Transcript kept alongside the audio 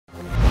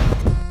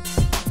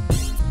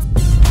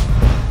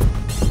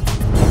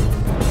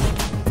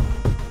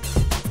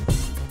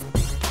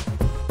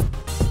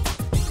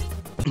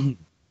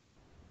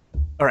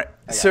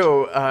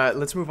So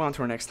let's move on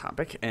to our next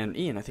topic. And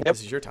Ian, I think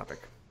this is your topic.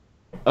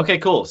 Okay,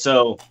 cool.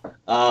 So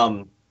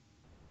I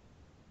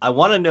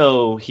want to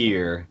know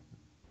here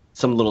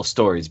some little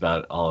stories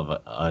about all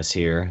of us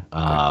here.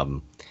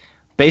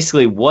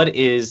 Basically, what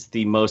is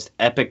the most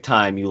epic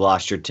time you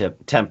lost your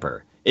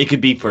temper? It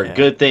could be for a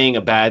good thing,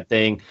 a bad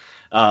thing.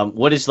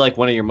 What is like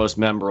one of your most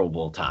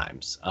memorable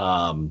times?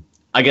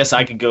 I guess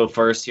I could go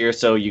first here,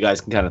 so you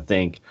guys can kind of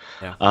think.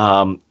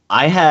 Yeah.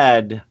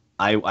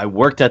 I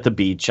worked at the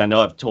beach. I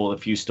know I've told a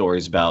few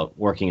stories about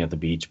working at the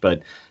beach,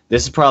 but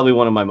this is probably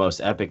one of my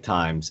most epic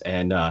times.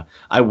 And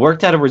I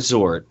worked at a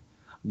resort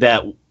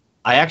that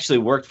I actually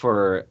worked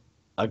for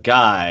a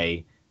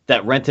guy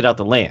that rented out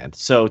the land.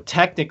 So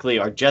technically,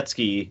 our jet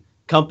ski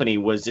company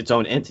was its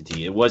own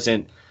entity. It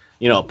wasn't,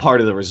 a part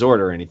of the resort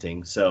or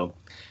anything. So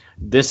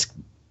this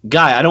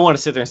guy, I don't want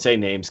to sit there and say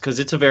names because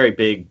it's a very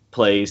big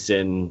place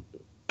and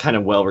kind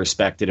of well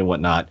respected and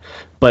whatnot.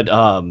 But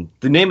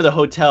the name of the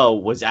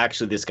hotel was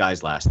actually this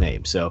guy's last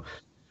name. So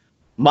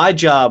my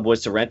job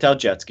was to rent out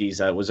jet skis.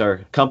 That was our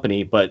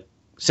company. But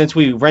since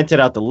we rented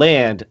out the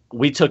land,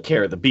 we took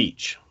care of the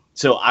beach.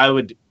 So I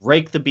would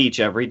rake the beach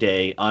every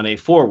day on a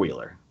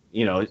four-wheeler,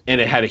 and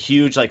it had a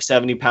huge, like,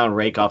 70-pound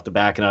rake off the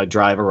back, and I would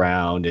drive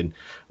around and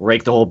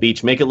rake the whole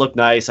beach, make it look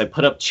nice. I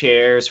put up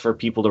chairs for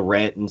people to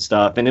rent and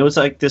stuff, and it was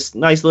like this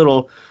nice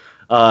little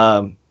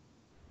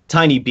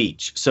tiny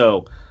beach.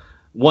 So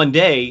one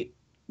day,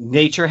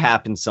 nature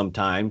happens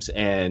sometimes,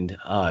 and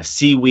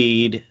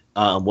seaweed,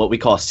 what we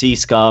call sea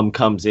scum,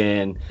 comes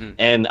in.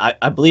 And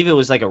I believe it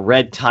was like a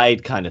red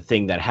tide kind of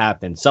thing that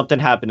happened. Something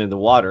happened in the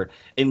water,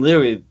 and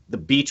literally the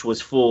beach was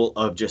full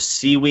of just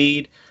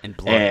seaweed and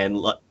blood.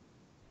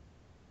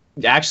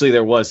 And actually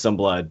there was some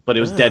blood, but it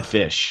was dead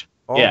fish.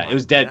 Yeah, it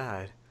was dead.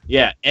 God.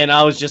 Yeah, and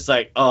I was just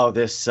like, oh,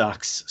 this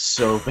sucks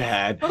so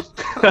bad.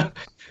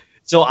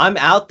 So I'm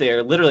out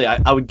there, literally,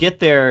 I would get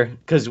there,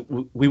 because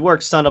we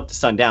work sun up to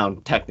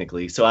sundown,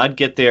 technically. So I'd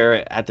get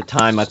there at the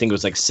time, I think it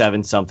was like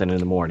 7 something in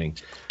the morning.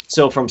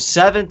 So from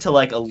 7 to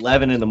like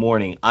 11 in the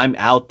morning, I'm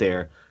out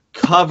there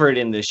covered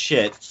in this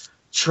shit,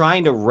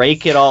 trying to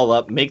rake it all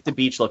up, make the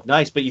beach look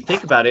nice. But you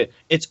think about it,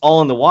 it's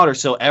all in the water.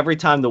 So every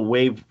time the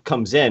wave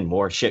comes in,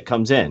 more shit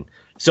comes in.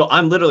 So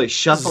I'm literally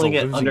shuffling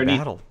it underneath.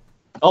 Battle.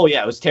 Oh,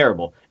 yeah, it was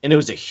terrible. And it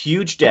was a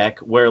huge deck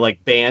where,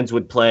 like, bands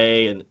would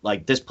play. And,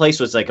 like, this place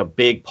was, like, a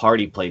big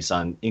party place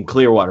in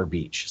Clearwater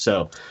Beach.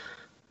 So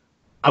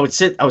I was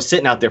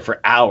sitting out there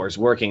for hours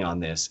working on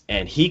this.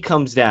 And he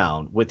comes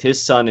down with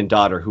his son and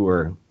daughter, who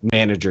were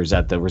managers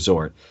at the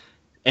resort.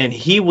 And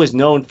he was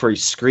known for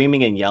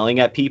screaming and yelling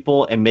at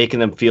people and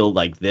making them feel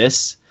like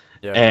this.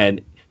 Yeah. And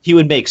he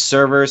would make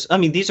servers. I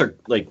mean, these are,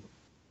 like,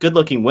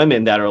 good-looking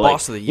women that are, like,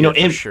 boss of the year,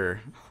 for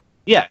sure.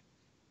 Yeah.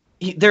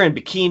 They're in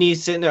bikinis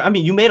sitting there. I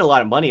mean, you made a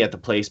lot of money at the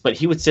place, but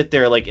he would sit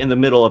there like in the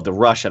middle of the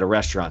rush at a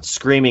restaurant,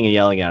 screaming and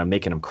yelling at him,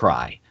 making him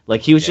cry.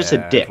 Like he was just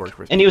a dick,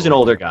 and he was an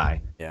older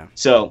guy. Yeah.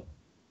 So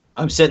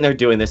I'm sitting there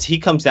doing this. He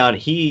comes down.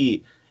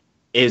 He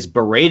is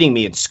berating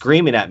me and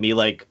screaming at me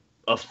like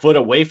a foot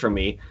away from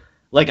me,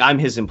 like I'm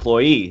his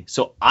employee.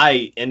 So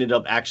I ended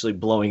up actually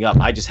blowing up.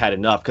 I just had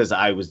enough because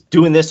I was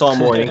doing this all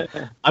morning.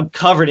 I'm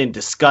covered in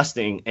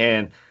disgusting,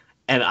 and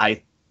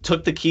I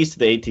took the keys to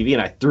the ATV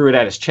and I threw it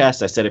at his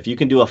chest. I said, if you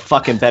can do a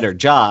fucking better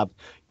job,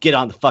 get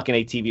on the fucking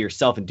ATV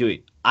yourself and do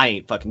it. I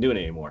ain't fucking doing it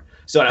anymore.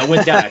 So I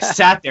went down, I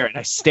sat there and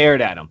I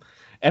stared at him.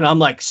 And I'm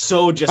like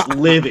so just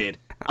livid.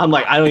 I'm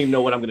like, I don't even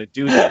know what I'm going to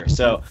do here.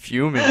 So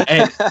fuming.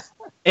 And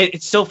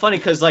it's so funny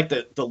because like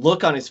the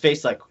look on his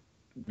face, like,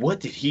 what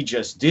did he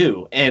just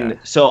do? And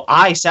so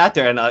I sat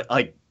there and I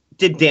like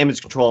did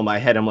damage control in my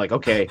head. I'm like,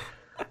 okay,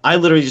 I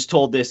literally just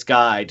told this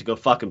guy to go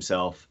fuck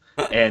himself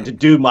and to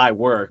do my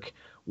work.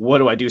 What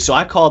do I do? So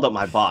I called up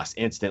my boss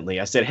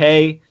instantly. I said,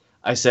 hey,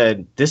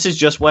 this is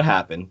just what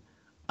happened.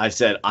 I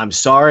said, I'm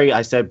sorry.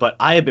 I said, but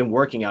I have been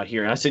working out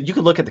here. And I said, you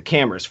can look at the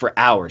cameras for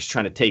hours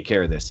trying to take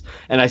care of this.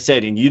 And I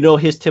said, and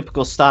his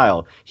typical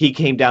style, he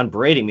came down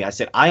berating me. I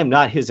said, I am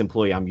not his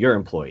employee. I'm your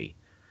employee.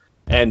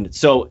 And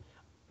so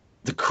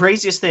the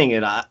craziest thing,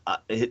 and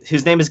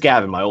his name is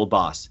Gavin, my old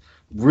boss,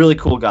 really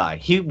cool guy.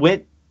 He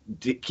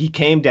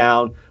came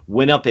down,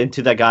 went up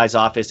into that guy's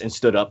office and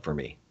stood up for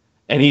me.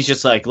 And he's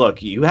just like,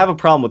 look, you have a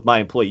problem with my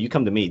employee. You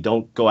come to me.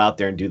 Don't go out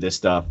there and do this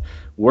stuff.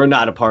 We're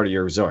not a part of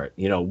your resort.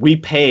 We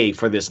pay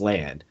for this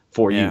land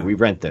for you. We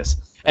rent this.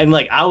 And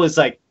like, I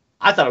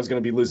thought I was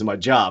going to be losing my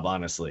job,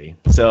 honestly.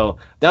 So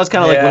that was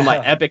kind of like one of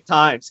my epic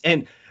times.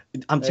 And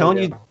I'm telling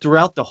you,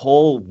 throughout the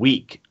whole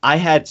week, I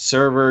had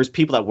servers,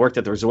 people that worked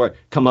at the resort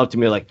come up to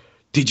me like,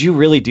 did you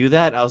really do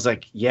that? I was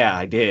like, yeah,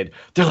 I did.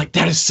 They're like,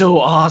 that is so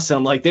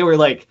awesome. Like they were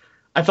like,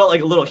 I felt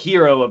like a little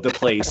hero of the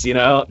place, It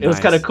was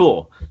kind of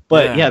cool.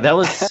 But yeah, that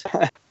was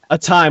a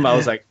time I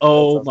was like,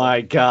 oh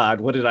my God,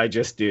 what did I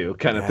just do?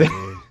 Kind of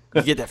thing.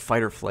 You get that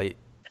fight or flight.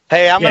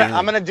 Hey, I'm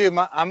gonna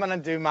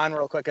do mine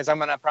real quick because I'm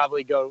gonna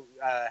probably go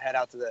head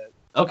out to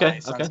the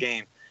son's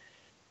game.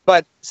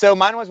 But so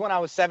mine was when I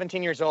was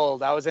 17 years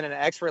old. I was in an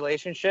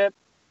ex-relationship,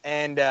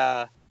 and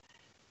I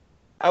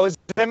was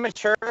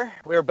immature.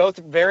 We were both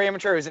very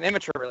immature. It was an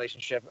immature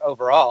relationship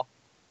overall.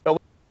 But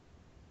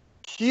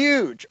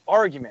huge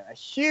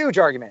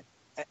argument,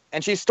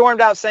 and she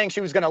stormed out saying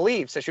she was going to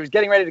leave. So she was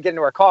getting ready to get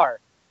into her car,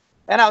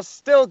 and I was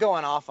still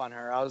going off on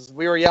her.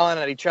 We were yelling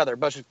at each other,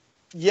 but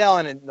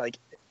yelling and like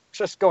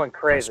just going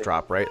crazy. First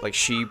drop, right? Like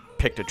she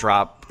picked a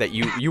drop that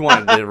you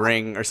wanted to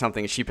ring or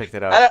soming, and she picked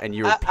it up, and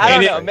you were.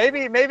 I don't know.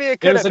 Maybe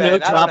it could have been. It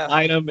was a no-drop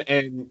item,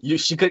 and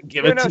she couldn't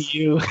give it to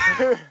you.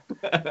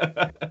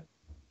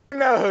 Who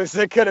knows?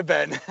 It could have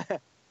been.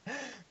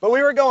 But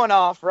we were going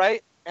off,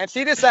 right? And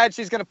she decides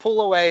she's going to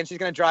pull away and she's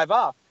going to drive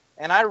off.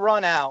 And I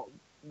run out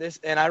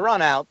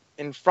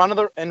in front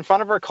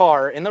of her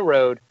car in the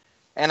road,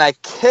 and I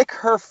kick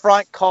her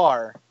front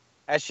car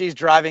as she's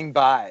driving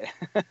by.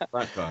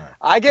 Front car.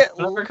 I get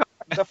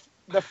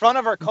the front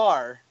of her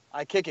car.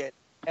 I kick it,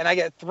 and I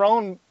get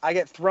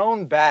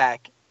thrown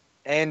back,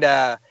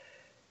 and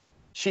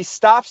she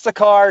stops the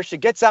car. She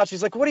gets out.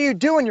 She's like, "What are you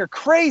doing? You're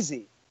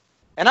crazy."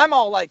 And I'm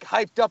all like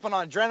hyped up on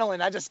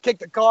adrenaline. I just kicked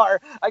the car.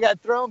 I got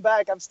thrown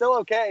back. I'm still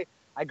okay.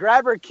 I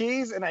grab her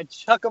keys and I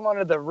chuck them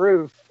under the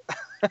roof.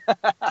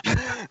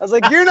 I was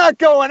like, "You're not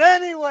going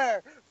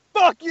anywhere.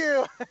 Fuck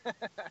you."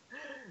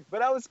 But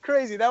that was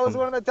crazy. That was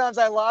one of the times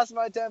I lost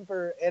my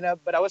temper.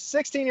 But I was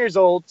 16 years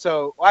old.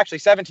 Actually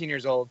 17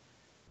 years old.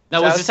 Now,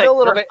 so was I was this still a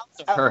little bit.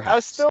 her house? I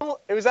was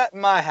still. It was at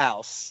my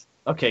house.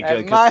 Okay,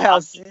 good. At my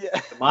house. Yeah.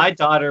 If my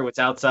daughter was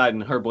outside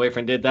and her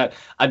boyfriend did that,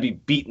 I'd be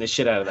beating the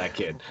shit out of that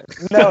kid.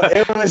 No,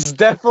 it was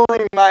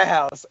definitely my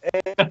house.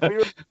 It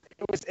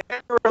was in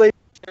a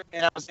relationship,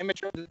 and I was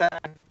immature at the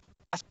time.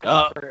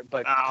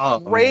 But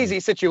crazy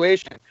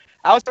situation.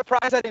 I was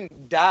surprised I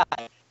didn't die.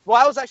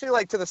 Well, I was actually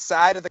like to the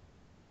side of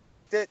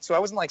it, so I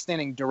wasn't like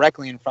standing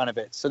directly in front of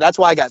it. So that's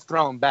why I got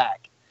thrown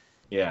back.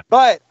 Yeah.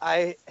 But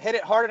I hit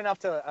it hard enough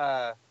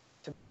to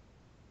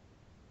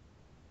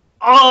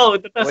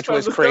the best which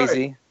was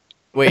crazy.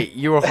 Wait,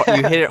 you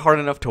hit it hard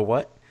enough to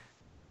what?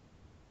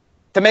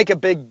 To make a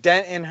big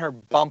dent in her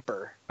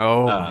bumper.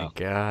 Oh my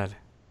god.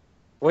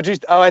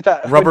 I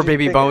thought Rubber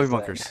baby bumper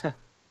bunkers.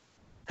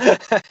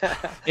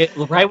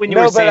 Right when you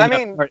were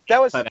saying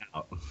that was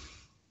out.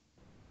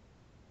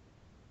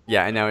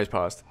 Yeah, and now he's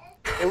paused.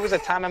 It was a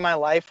time in my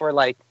life where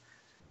like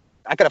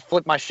I could have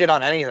flipped my shit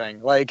on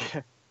anything. Like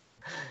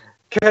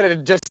could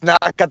have just not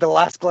got the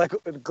last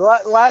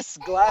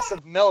glass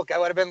of milk. I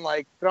would have been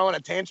like throwing a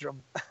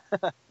tantrum.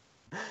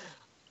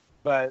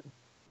 But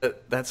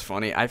that's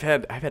funny.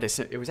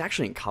 It was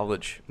actually in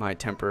college. My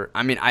temper.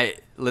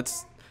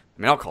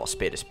 I'll call a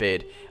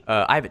spade.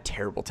 I have a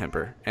terrible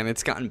temper, and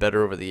it's gotten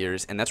better over the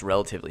years, and that's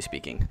relatively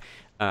speaking,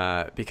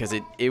 because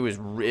it was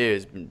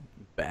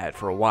bad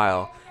for a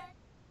while.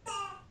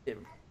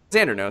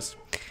 Xander knows,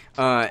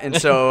 and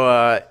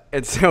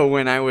so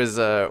when I was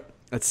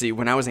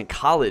when I was in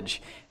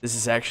college, this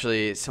is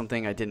actually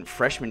something I did in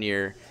freshman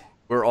year.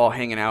 We're all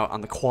hanging out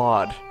on the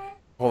quad.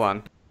 Hold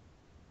on.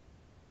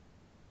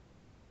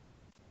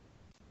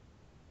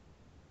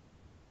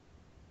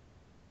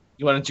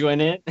 You want to join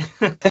in?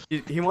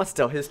 He wants to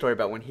tell his story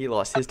about when he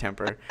lost his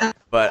temper,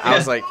 but I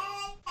was like,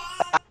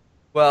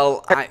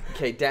 well,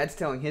 okay, Dad's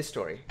telling his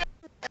story.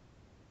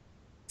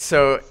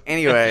 So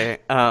anyway,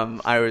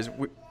 I'm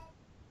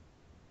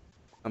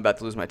about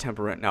to lose my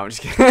temper right now. I'm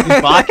just kidding.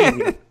 He's mocking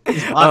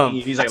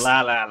you. He's like,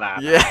 la, la, la.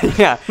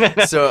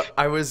 Yeah. So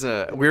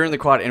we were in the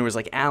quad, and it was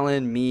like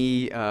Alan,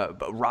 me,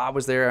 but Rob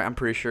was there, I'm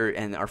pretty sure,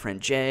 and our friend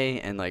Jay,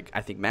 and like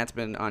I think Matt's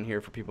been on here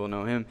for people who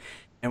know him.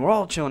 And we're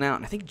all chilling out,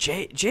 and I think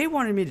Jay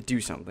wanted me to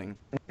do something.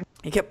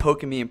 He kept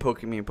poking me.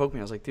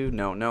 I was like, dude,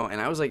 no. And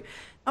I was in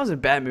a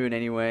bad mood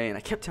anyway, and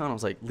I kept telling him, I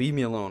was like, leave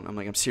me alone. I'm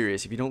like, I'm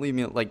serious. If you don't leave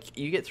me, like,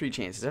 you get 3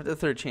 chances. After the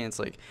third chance,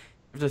 like,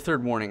 after the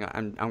third warning,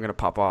 I'm gonna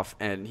pop off.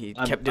 And he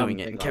kept doing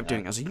it.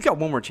 I was like, you got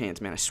one more chance,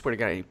 man. I swear to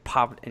God. And he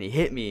popped, and he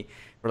hit me,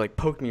 or like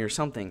poked me or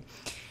something.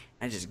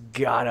 I just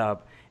got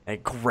up, and I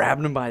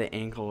grabbed him by the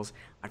ankles.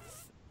 I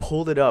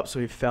pulled it up so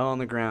he fell on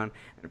the ground,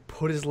 and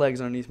put his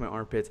legs underneath my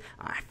armpits.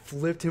 I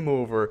flipped him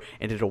over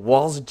and did a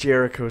Walls of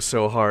Jericho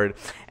so hard,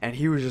 and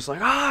he was just like,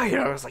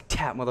 I was like,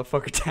 tap,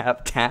 motherfucker,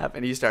 tap,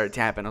 and he started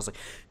tapping. I was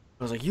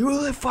like, you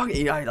little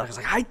fucking, I was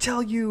like, I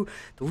tell you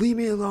to leave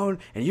me alone,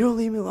 and you don't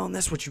leave me alone,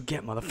 that's what you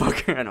get,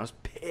 motherfucker. And I was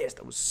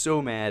pissed. I was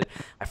so mad.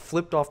 I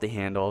flipped off the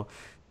handle.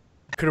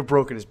 Could have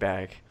broken his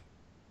back.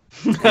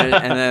 And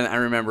then I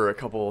remember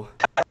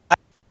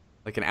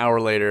like an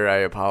hour later, I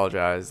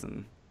apologized,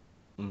 and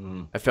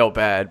I felt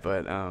bad,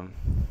 but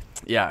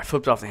yeah, I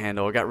flipped off the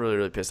handle. I got really,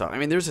 really pissed off. I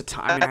mean, there's a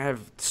time, I have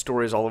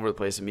stories all over the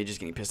place of me just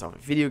getting pissed off at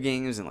video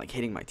games and like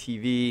hitting my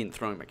TV and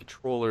throwing my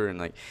controller, and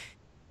like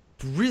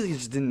really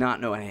just did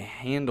not know how to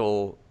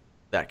handle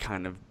that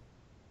kind of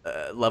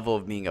level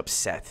of being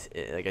upset.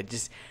 Like I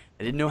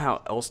didn't know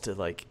how else to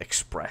like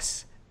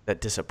express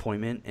that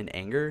disappointment and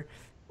anger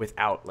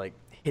without like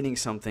hitting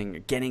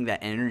something, getting that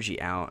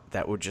energy out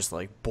that would just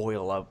like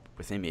boil up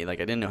within me. Like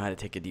I didn't know how to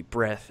take a deep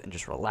breath and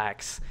just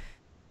relax.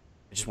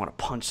 I just want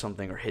to punch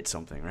something or hit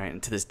something, right?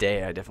 And to this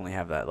day, I definitely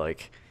have that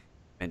like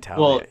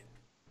mentality. Well,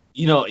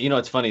 you know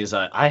what's funny is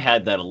I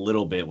had that a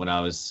little bit when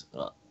I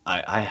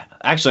I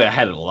actually I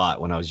had it a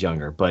lot when I was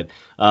younger, but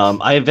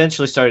I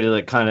eventually started to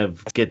like kind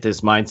of get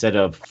this mindset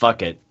of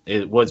fuck it.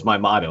 It was my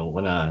motto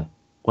when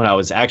I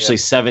was actually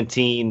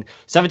 17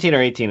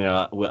 or 18,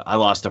 and I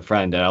lost a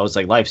friend, and I was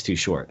like, life's too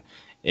short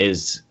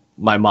is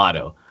my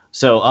motto.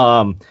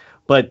 So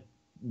but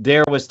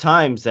there was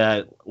times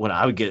that when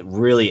I would get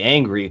really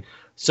angry.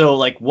 So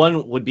like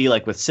one would be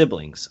like with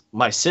siblings.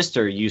 My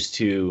sister used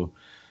to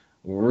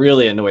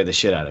really annoy the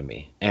shit out of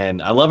me,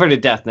 and I love her to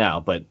death now,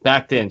 but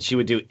back then she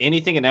would do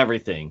anything and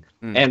everything.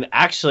 And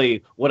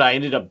actually what I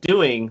ended up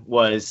doing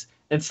was,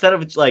 instead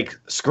of like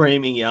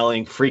screaming,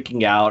 yelling,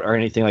 freaking out or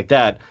anything like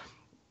that,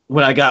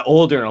 when I got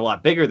older and a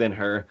lot bigger than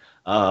her,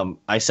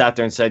 I sat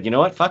there and said, you know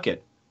what, fuck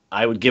it.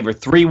 I would give her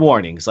 3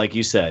 warnings, like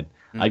you said.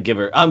 I'd give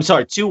her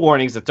 2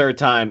 warnings. The third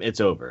time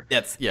it's over.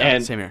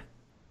 And same here.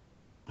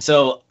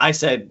 So I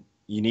said,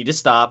 you need to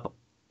stop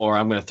or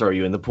I'm going to throw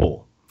you in the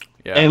pool.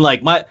 Yeah. And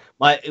like my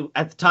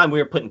at the time we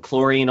were putting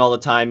chlorine all the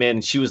time in,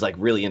 and she was like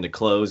really into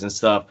clothes and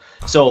stuff.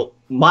 So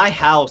my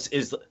house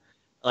is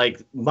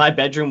like, my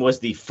bedroom was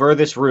the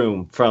furthest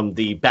room from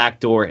the back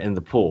door in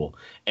the pool,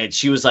 and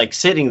she was like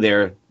sitting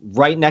there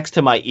right next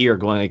to my ear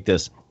going like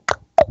this,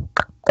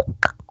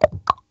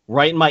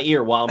 right in my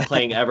ear while I'm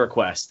playing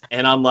EverQuest.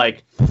 And I'm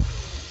like,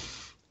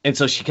 and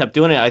so she kept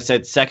doing it. I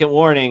said, second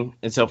warning.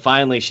 And so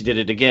finally she did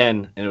it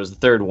again, and it was the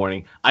third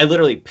warning. I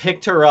literally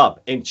picked her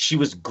up, and she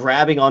was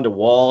grabbing onto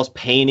walls,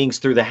 paintings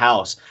through the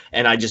house,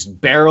 and I just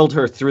barreled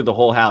her through the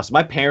whole house.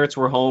 My parents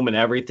were home and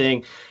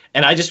everything,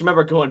 and I just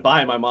remember going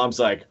by, and my mom's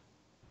like,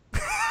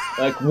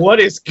 what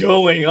is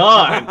going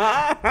on?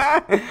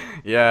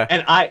 Yeah.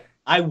 And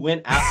I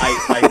went out,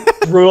 I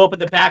threw open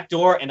the back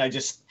door, and I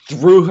just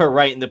threw her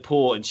right in the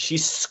pool, and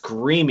she's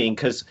screaming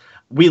because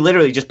we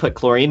literally just put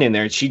chlorine in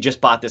there, and she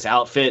just bought this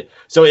outfit.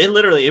 So it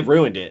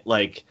ruined it.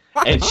 Like,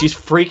 and she's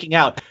freaking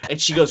out,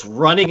 and she goes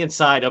running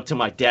inside up to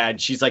my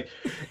dad. She's like,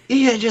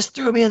 Ian just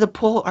threw me in the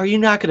pool. Are you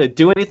not going to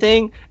do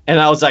anything? And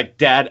I was like,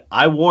 Dad,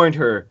 I warned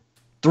her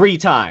 3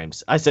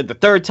 times. I said the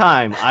third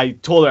time I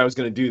told her I was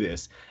going to do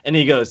this. And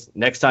he goes,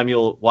 next time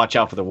you'll watch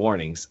out for the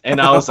warnings. And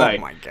I was like,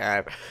 oh my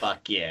God.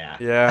 Fuck yeah.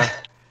 Yeah.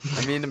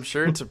 I mean, I'm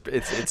sure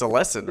it's a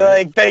lesson.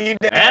 Right? Like, thank you,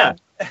 Dad.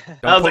 Yeah.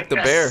 Don't poke the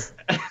bear.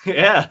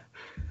 Yeah.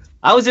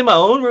 I was in my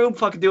own room,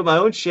 fucking doing my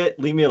own shit.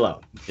 Leave me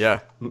alone.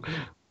 Yeah.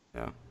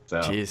 Yeah. So.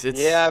 Jeez,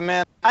 yeah,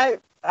 man.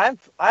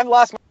 I've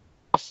lost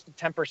my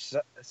temper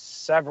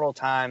several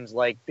times.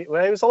 Like, it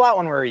was a lot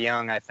when we were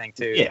young, I think,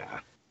 too. Yeah.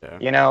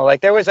 You know,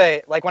 like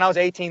when I was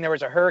 18, there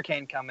was a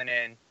hurricane coming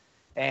in,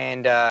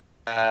 and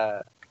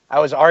I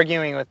was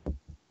arguing with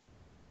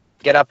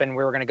get up, and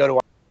we were going to go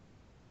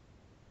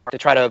to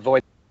try to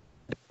avoid.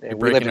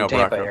 We lived in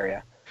Tampa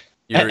area.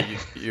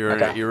 You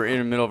were in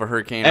the middle of a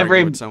hurricane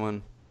arguing with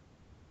someone.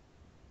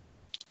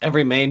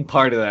 Every main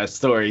part of that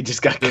story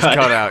just got cut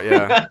out.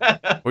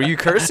 Yeah. Were you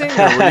cursing,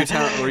 or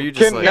were you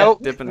just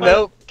dipping?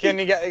 Nope.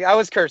 I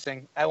was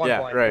cursing at one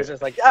point. Right. It was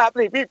just like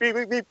beep, beep, beep,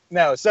 beep, beep.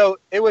 No. So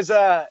there was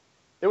a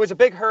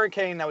big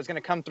hurricane that was going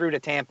to come through to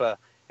Tampa,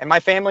 and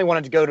my family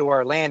wanted to go to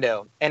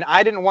Orlando, and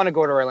I didn't want to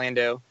go to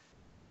Orlando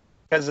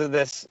because of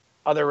this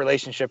other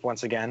relationship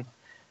once again.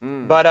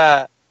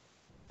 But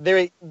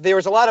there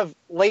was a lot of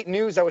late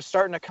news that was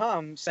starting to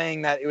come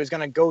saying that it was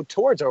going to go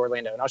towards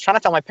Orlando, and I was trying to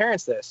tell my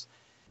parents this.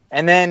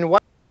 And then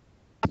one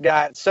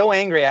got so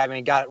angry at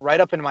me, got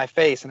right up into my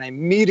face, and I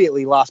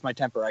immediately lost my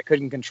temper. I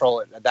couldn't control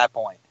it at that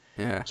point.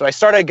 Yeah. So I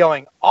started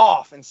going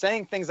off and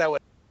saying things I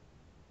would,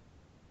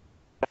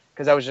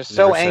 because I was just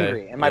so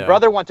angry. And my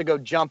brother wanted to go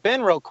jump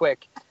in real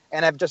quick,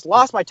 and I've just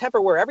lost my temper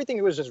where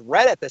everything was just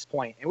red at this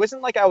point. It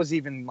wasn't like I was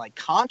even like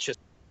conscious.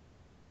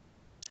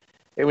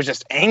 It was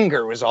just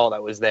anger was all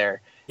that was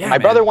there. Yeah, my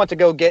brother wanted to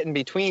go get in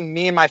between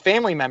me and my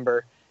family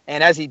member,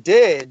 and as he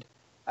did,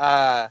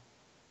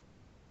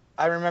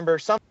 I remember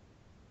something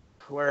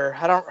where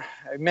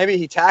maybe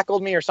he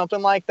tackled me or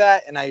something like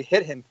that, and I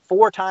hit him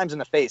 4 times in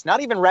the face, not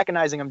even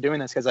recognizing I'm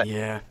doing this because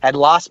I had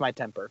lost my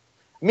temper.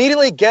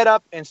 Immediately get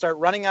up and start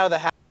running out of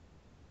the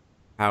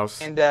house.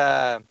 And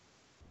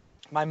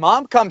my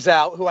mom comes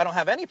out, who I don't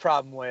have any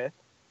problem with,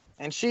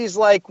 and she's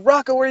like,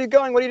 Rocco, where are you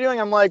going? What are you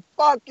doing? I'm like,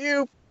 fuck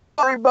you,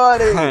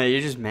 everybody.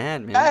 You're just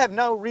mad, man. I have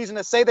no reason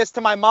to say this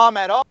to my mom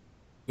at all.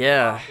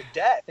 Yeah. To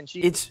death, and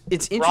she's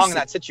it's wrong in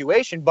that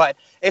situation, but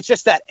it's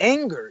just that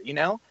anger, you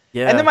know.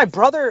 Yeah. And then my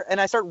brother and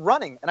I start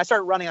running. I'm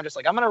just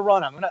like, I'm gonna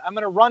run. I'm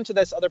gonna run to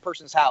this other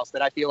person's house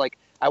that I feel like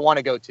I want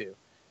to go to.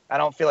 I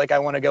don't feel like I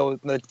want to go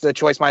with the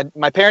choice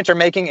my parents are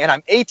making, and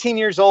I'm 18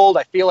 years old.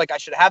 I feel like I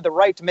should have the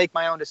right to make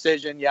my own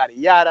decision. Yada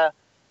yada.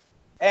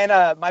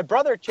 And my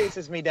brother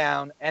chases me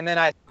down, and then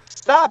I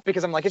stop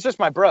because I'm like, it's just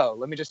my bro.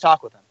 Let me just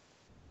talk with him.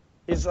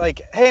 He's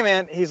like, hey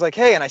man. He's like,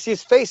 hey, and I see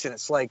his face, and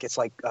it's like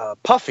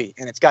puffy,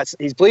 and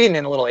he's bleeding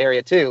in a little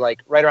area too,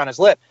 like right around his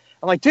lip.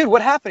 I'm like, dude,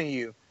 what happened to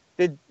you?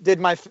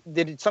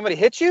 Did somebody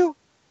hit you?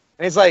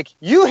 And he's like,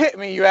 you hit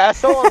me, you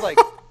asshole. I was like,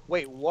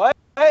 wait, what?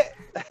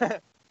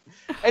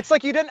 It's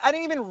like I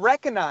didn't even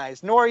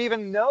recognize nor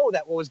even know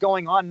that what was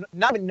going on.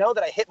 Not even know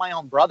that I hit my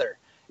own brother.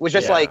 was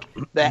just like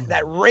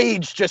that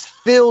rage just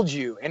filled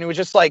you, and it was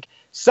just like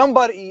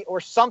somebody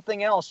or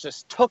something else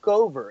just took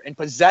over and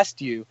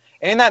possessed you,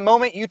 and in that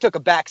moment you took a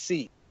back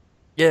seat.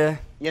 Yeah.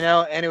 You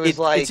know, and it was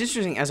like, it's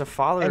interesting as a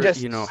father,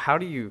 just, you know, how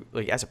do you,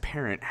 like, as a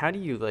parent, how do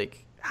you,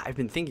 like, I've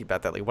been thinking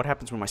about that, like, what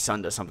happens when my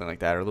son does something like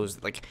that, or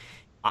those, like,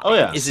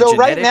 is it so genetic?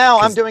 Right now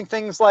I'm doing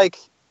things like,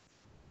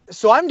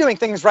 I'm doing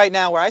things right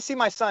now where I see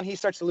my son, he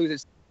starts to lose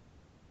his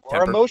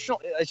temper. Or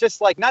emotional, it's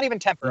just like, not even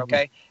temper,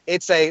 okay?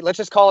 It's let's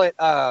just call it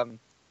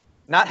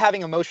not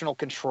having emotional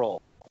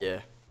control. Yeah.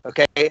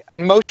 Okay?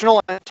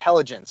 Emotional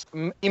intelligence.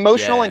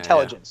 Emotional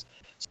intelligence. Yeah.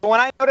 So when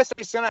I notice that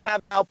he's going to have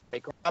an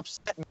outbreak or an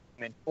upset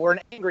moment or an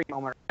angry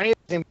moment or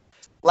anything,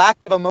 lack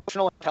of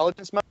emotional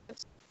intelligence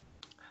moments,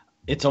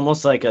 it's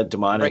almost like a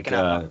demonic,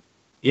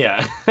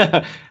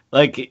 yeah.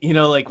 Like, you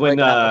know, like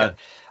when, okay.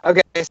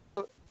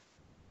 So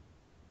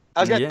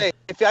I was going to say,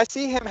 if I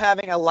see him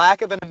having a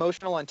lack of an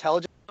emotional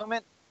intelligence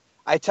moment,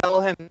 I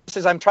tell him,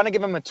 I'm trying to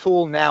give him a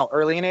tool now,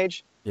 early in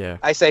age. Yeah.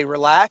 I say,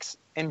 relax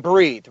and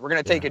breathe. We're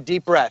going to take a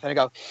deep breath. And I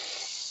go,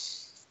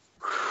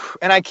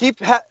 and I keep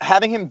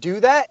having him do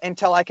that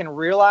until I can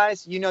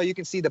realize, you know, you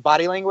can see the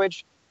body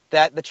language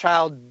that the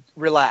child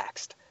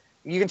relaxed.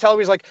 You can tell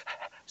he's like,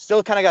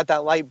 still kind of got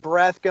that light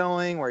breath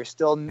going, where he's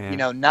still, you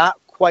know, not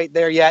quite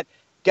there yet.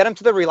 Get him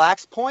to the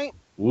relaxed point.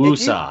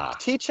 Woosah. If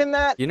you teach him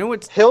that, you know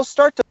what? He'll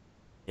start to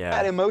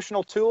that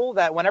emotional tool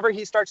that whenever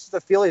he starts to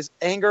feel his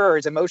anger or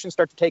his emotions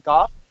start to take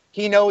off,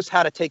 he knows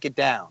how to take it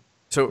down.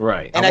 So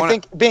and I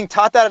think being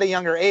taught that at a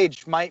younger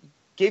age might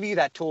give you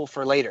that tool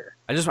for later.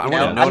 I want to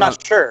I'm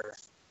not sure.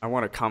 I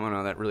want to comment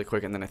on that really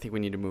quick, and then I think we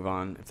need to move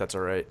on, if that's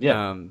all right.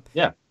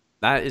 Yeah.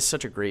 That is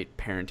such a great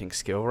parenting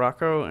skill,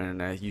 Rocco,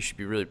 and you should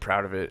be really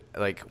proud of it.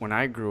 Like, when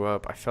I grew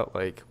up, I felt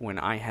like when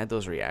I had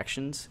those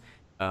reactions,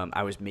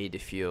 I was made to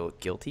feel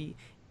guilty,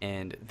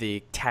 and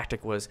the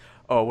tactic was,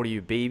 oh, what are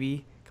you,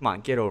 baby? Come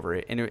on, get over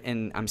it.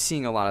 And I'm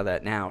seeing a lot of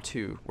that now,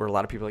 too, where a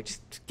lot of people are like,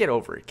 just get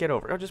over it,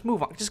 Oh, just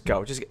move on, just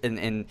go.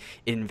 And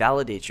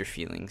invalidates your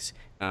feelings.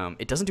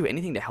 It doesn't do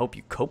anything to help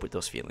you cope with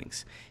those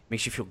feelings. It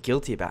makes you feel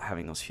guilty about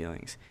having those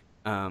feelings.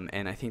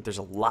 And I think there's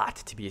a lot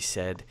to be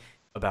said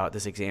about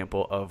this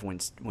example of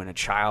when a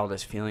child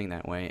is feeling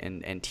that way,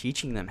 and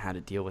teaching them how to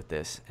deal with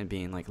this, and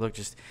being like, look,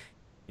 just,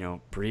 you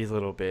know, breathe a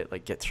little bit,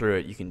 like, get through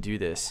it, you can do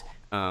this.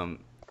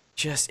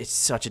 It's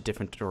such a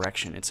different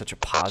direction. It's such a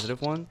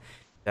positive one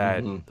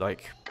that,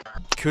 like,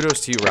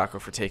 kudos to you, Rocco,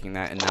 for taking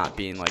that and not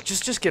being like,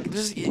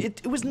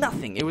 it was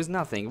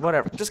nothing,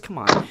 whatever, just come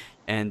on.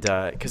 And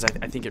because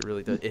I think it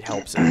really does, it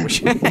helps. I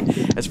wish,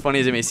 as funny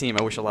as it may seem,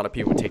 I wish a lot of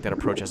people would take that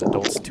approach as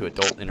adults to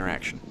adult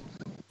interaction,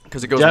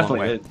 because it goes a long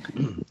way.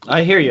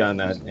 I hear you on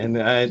that, and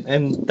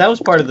that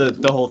was part of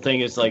the whole thing.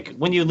 Is like,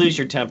 when you lose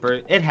your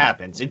temper, it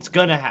happens. It's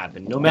gonna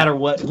happen, no matter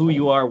who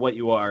you are, what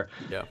you are.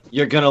 Yeah.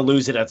 You're gonna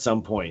lose it at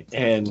some point,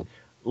 and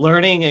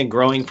learning and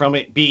growing from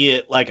it. Be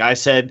it, like I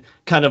said,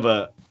 kind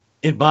of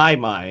in my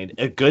mind,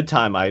 a good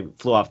time I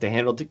flew off the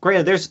handle.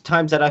 Granted, there's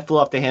times that I flew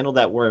off the handle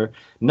that were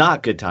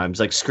not good times,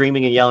 like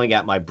screaming and yelling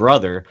at my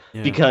brother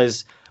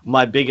because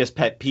my biggest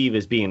pet peeve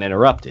is being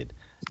interrupted.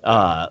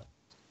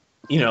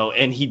 You know,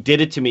 and he did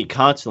it to me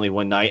constantly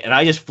one night, and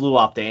I just flew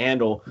off the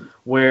handle,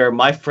 where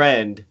my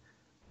friend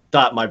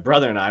thought my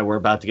brother and I were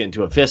about to get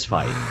into a fist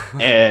fight.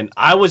 And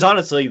I was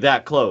honestly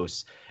that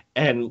close.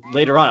 And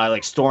later on, I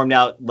like stormed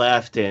out,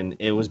 left, and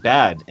it was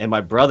bad. And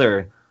my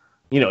brother,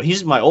 you know,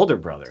 he's my older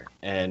brother,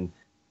 and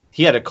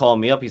he had to call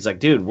me up. He's like,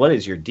 dude, what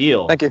is your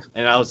deal? Thank you.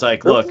 And I was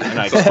like, look, and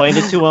I explained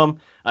it to him.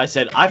 I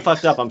said, I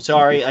fucked up. I'm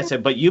sorry. I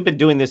said, but you've been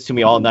doing this to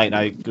me all night, and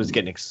I was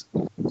getting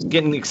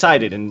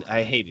excited, and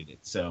I hated it.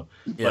 So,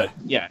 but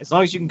yeah, as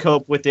long as you can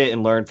cope with it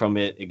and learn from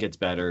it, it gets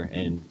better,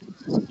 and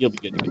you'll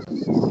be good to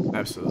go.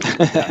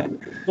 Absolutely.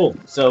 Cool.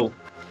 So,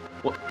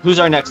 who's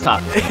our next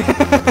topic?